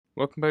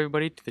Welcome,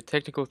 everybody, to the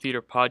Technical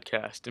Theater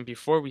Podcast. And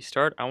before we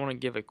start, I want to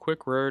give a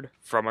quick word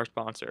from our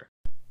sponsor.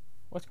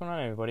 What's going on,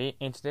 everybody?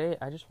 And today,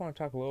 I just want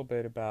to talk a little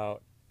bit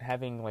about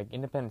having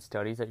independent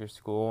studies at your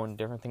school and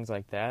different things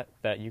like that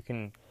you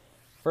can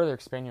further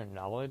expand your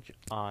knowledge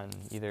on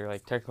either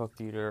technical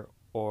theater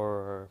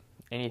or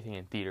anything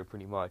in theater,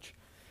 pretty much.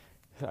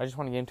 I just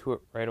want to get into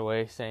it right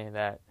away, saying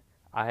that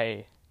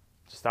I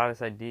just thought of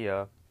this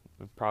idea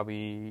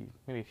probably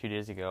maybe a few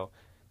days ago,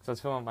 because I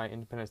was filling out my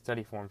independent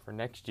study form for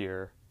next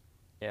year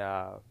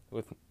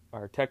with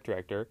our tech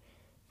director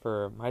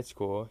for my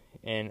school,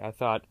 and I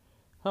thought,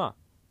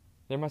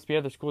 there must be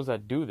other schools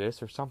that do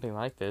this or something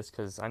like this,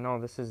 because I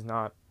know this is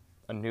not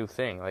a new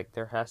thing.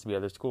 There has to be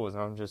other schools,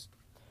 and I'm just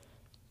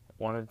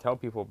wanted to tell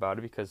people about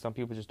it because some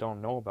people just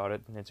don't know about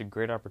it, and it's a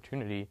great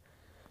opportunity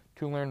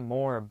to learn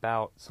more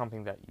about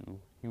something that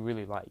you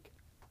really like.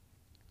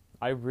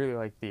 I really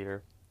like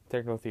theater,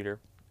 technical theater,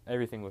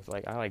 everything with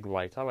I like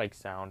lights, I like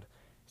sound.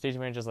 Stage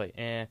manager's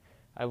I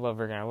love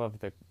rigging, I love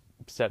the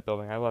set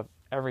building, I love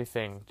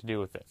everything to do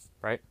with it,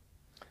 right?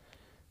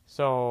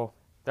 So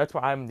that's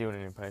what I'm doing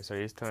in independent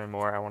studies. To learn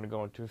more, I want to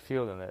go into a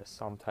field in this,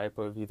 some type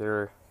of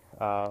either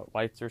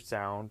lights or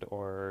sound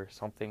or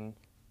something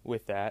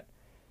with that,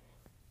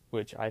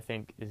 which I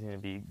think is going to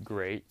be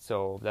great.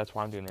 So that's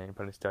why I'm doing an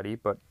independent study.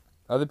 But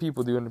other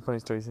people do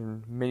independent studies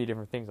in many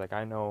different things.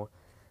 I know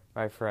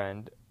my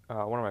friend,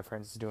 one of my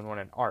friends is doing one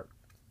in art,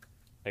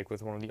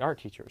 with one of the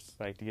art teachers,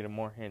 to get a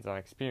more hands-on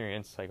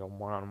experience, a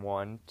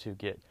one-on-one, to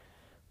get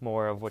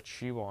more of what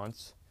she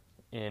wants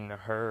in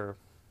her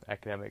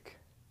academic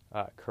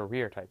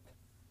career type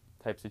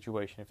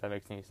situation, if that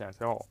makes any sense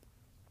at all.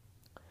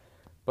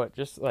 But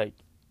just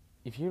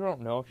if you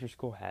don't know if your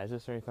school has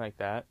this or anything like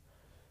that,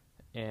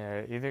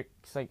 and either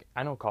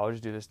I know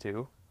colleges do this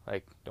too.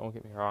 Don't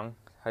get me wrong,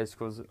 high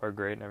schools are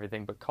great and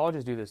everything, but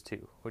colleges do this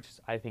too, which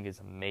I think is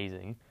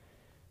amazing.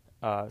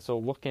 So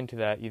look into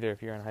that. Either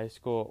if you're in high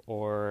school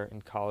or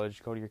in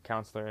college, go to your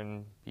counselor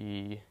and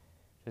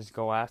just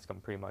go ask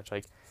them pretty much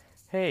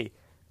hey,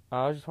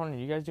 I was just wondering,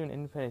 do you guys do an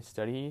independent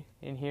study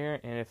in here?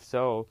 And if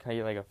so, can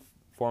I get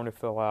a form to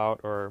fill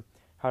out, or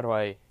how do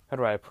I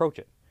approach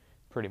it?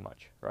 Pretty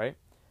much, right?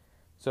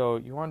 So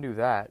you want to do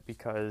that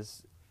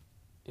because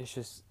it's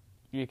just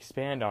you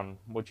expand on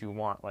what you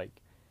want.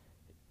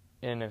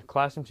 In a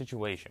classroom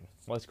situation,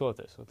 let's go with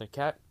this. With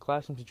a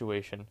classroom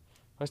situation,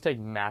 let's take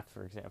math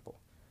for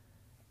example.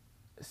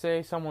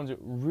 Say someone's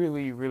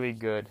really, really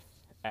good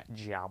at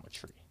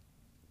geometry.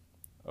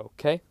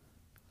 Okay?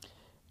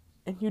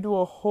 And you do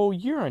a whole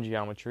year on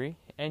geometry,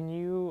 and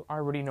you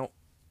already know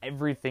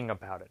everything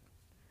about it.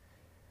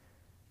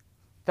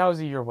 That was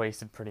a year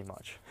wasted, pretty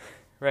much,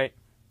 right?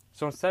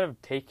 So instead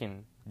of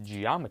taking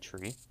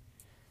geometry,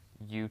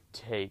 you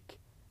take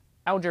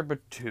Algebra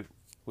 2,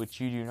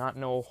 which you do not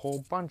know a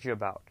whole bunch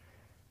about.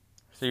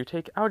 So you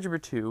take Algebra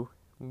 2,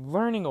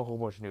 learning a whole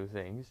bunch of new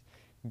things,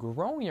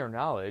 growing your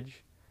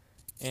knowledge,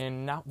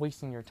 and not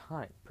wasting your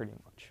time, pretty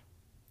much.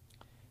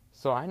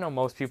 So I know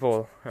most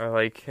people are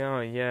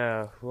oh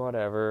yeah,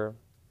 whatever,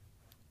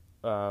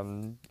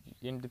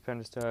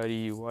 independent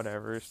study,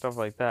 whatever, stuff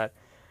like that.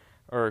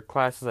 Or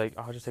classes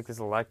I'll just take this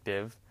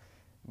elective,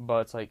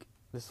 but it's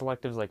this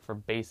elective is for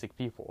basic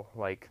people.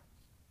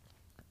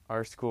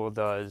 Our school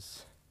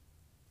does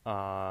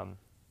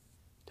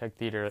tech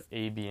theater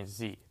A, B, and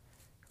C,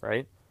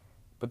 right?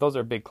 But those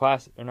are big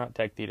classes. They're not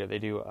tech theater. They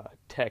do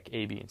tech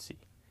A, B, and C.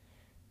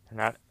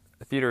 They're not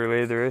theater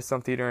related. There is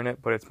some theater in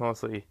it, but it's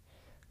mostly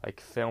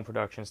film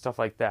production, stuff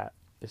like that.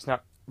 It's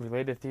not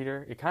related to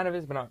theater. It kind of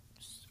is, but not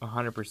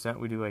 100%.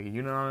 We do a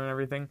unit on it and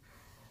everything.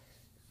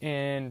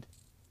 And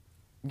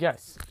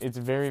yes, it's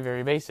very,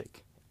 very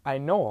basic. I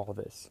know all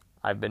this.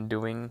 I've been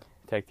doing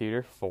tech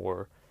theater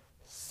for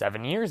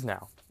 7 years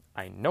now.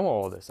 I know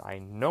all this. I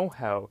know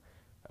how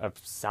a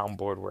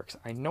soundboard works.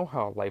 I know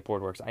how a light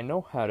board works. I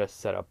know how to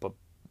set up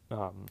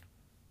a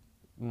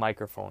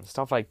microphone,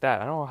 stuff like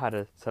that. I know how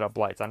to set up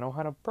lights. I know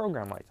how to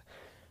program lights.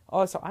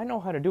 Also, I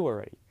know how to do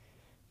already.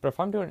 But if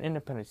I'm doing an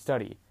independent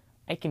study,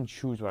 I can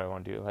choose what I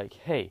want to do.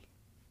 Hey,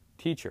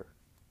 teacher,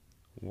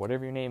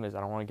 whatever your name is,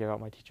 I don't want to give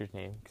out my teacher's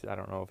name because I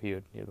don't know if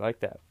he'd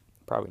like that.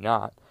 Probably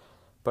not.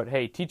 But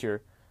hey,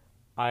 teacher,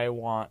 I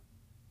want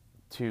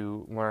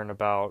to learn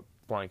about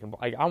blank and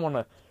blank.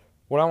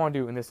 What I want to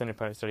do in this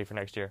independent study for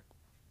next year,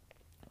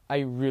 I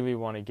really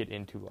want to get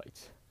into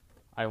lights.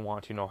 I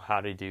want to know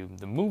how to do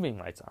the moving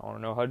lights. I want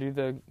to know how to do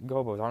the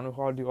gobos. I want to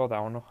know how to do all that. I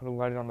want to know how to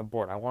light it on the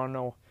board. I want to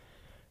know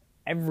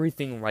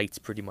everything lights,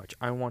 pretty much.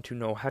 I want to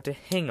know how to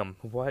hang them,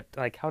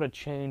 how to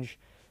change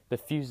the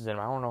fuses in them.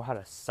 I want to know how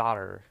to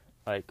solder,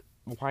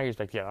 wires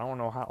back together. I don't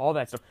know how, all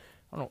that stuff.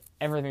 I don't know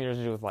everything there's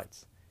to do with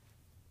lights.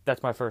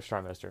 That's my first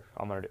trimester.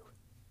 I'm going to do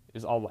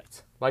is all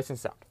lights and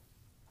sound.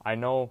 I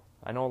know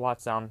a lot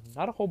of sound,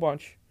 not a whole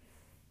bunch.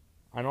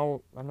 I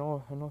know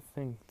a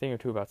thing or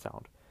two about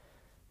sound,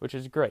 which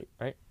is great,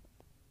 right?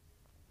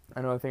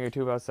 I know a thing or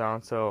two about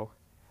sound, so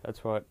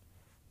that's what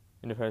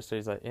independent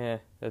studies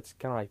that's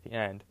kind of the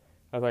end.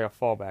 That's a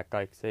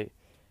fallback. Say,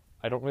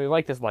 I don't really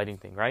like this lighting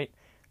thing, right?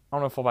 I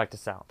want to fall back to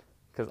sound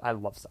because I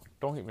love sound.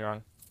 Don't get me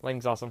wrong,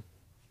 Lighting's awesome.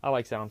 I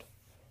like sound.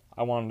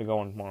 I wanted to go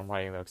on more on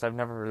lighting though, because I've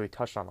never really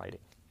touched on lighting.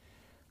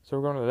 So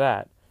we're going to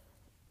that.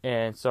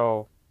 And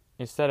so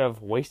instead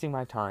of wasting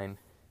my time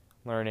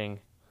learning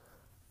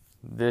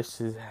this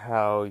is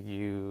how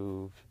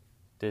you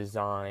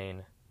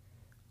design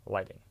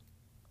lighting,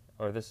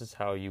 or this is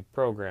how you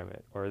program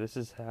it, or this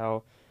is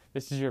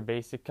your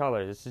basic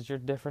color, this is your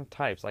different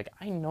types. Like,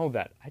 I know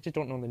that. I just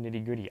don't know the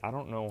nitty gritty. I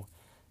don't know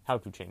how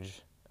to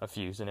change a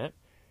fuse in it.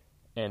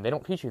 And they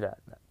don't teach you that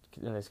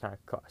in this kind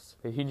of class.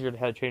 They teach you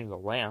how to change the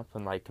lamp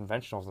and like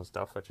conventionals and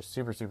stuff, which is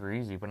super, super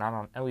easy, but not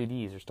on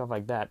LEDs or stuff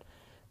like that.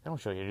 They don't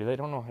show you, do they? They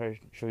don't know how to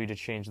show you to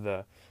change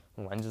the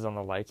lenses on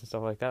the lights and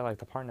stuff like that, like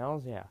the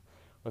Parnells, yeah.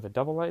 With the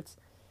double lights,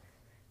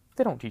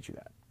 they don't teach you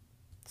that.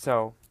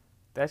 So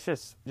that's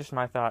just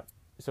my thought.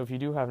 So if you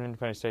do have an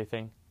independent study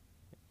thing,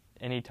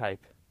 any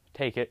type,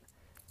 take it.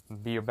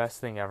 Be your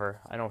best thing ever.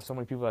 I know so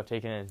many people have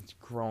taken it and it's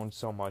grown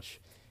so much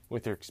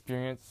with their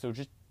experience. So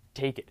just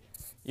take it.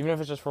 Even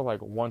if it's just for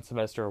like one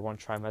semester or one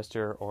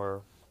trimester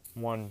or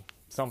one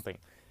something.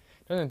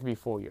 It doesn't have to be a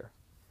full year.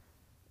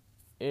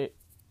 It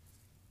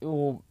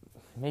will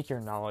make your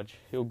knowledge.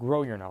 It will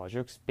grow your knowledge. It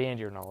will expand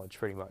your knowledge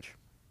pretty much.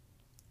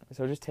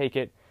 So just take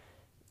it.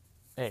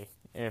 Hey,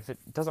 and if it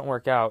doesn't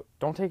work out,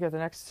 don't take it the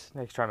next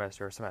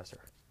trimester or semester.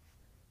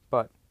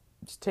 But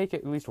just take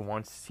it at least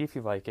once, see if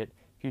you like it.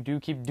 If you do,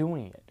 keep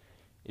doing it.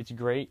 It's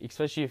great,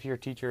 especially if your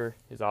teacher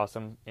is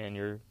awesome and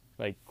you're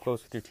like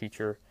close with your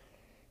teacher.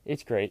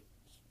 It's great,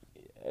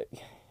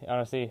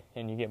 honestly,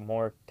 and you get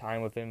more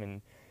time with them.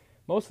 And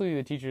mostly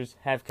the teachers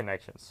have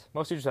connections.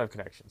 Most teachers have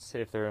connections.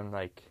 If they're in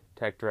like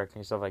tech directing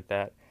and stuff like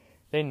that,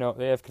 they know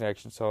they have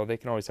connections, so they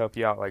can always help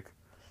you out. Like,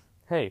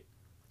 hey,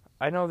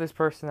 I know this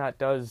person that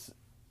does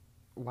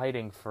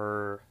lighting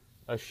for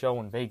a show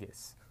in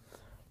Vegas.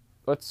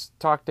 Let's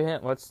talk to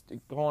him. Let's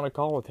go on a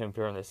call with him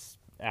during this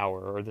hour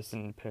or this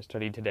independent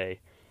study today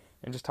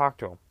and just talk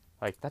to him.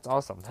 Like, that's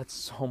awesome. That's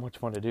so much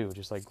fun to do.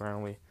 Just like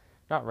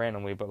not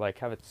randomly, but like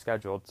have it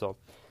scheduled. So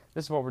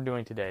this is what we're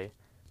doing today.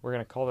 We're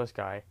going to call this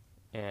guy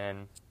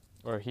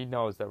or he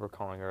knows that we're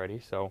calling already.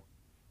 So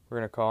we're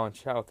going to call and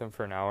chat with him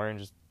for an hour and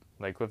just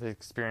like with his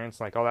experience,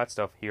 like all that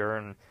stuff here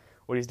and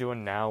what he's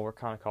doing now, what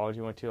kind of college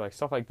he went to, like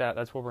stuff like that.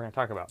 That's what we're going to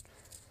talk about.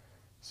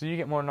 So you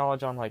get more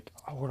knowledge on like,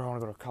 oh, where do I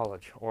want to go to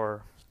college?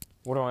 Or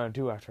what do I want to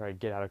do after I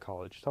get out of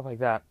college? Stuff like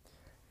that.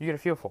 You get a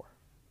feel for.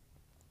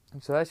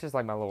 So that's just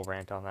like my little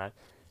rant on that.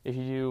 If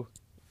you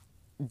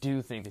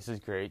do think this is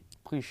great,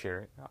 please share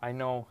it. I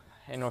know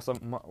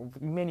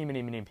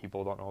many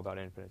people don't know about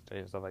independent study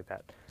and stuff like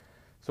that.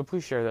 So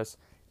please share this.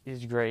 It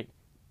is great.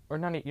 Or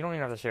not, you don't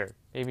even have to share it.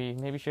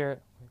 Maybe share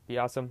it. Be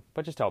awesome.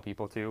 But just tell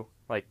people too.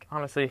 Like,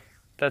 honestly,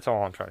 that's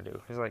all I'm trying to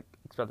do. Is like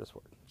spread this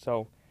word.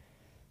 So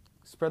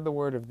spread the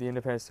word of the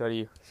independent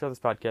study. Share this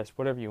podcast,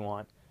 whatever you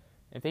want.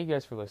 And thank you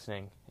guys for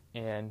listening.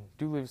 And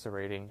do leave us a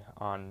rating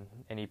on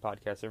any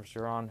podcast service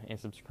you're on and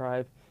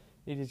subscribe.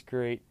 It is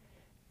great.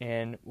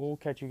 And we'll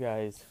catch you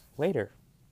guys later.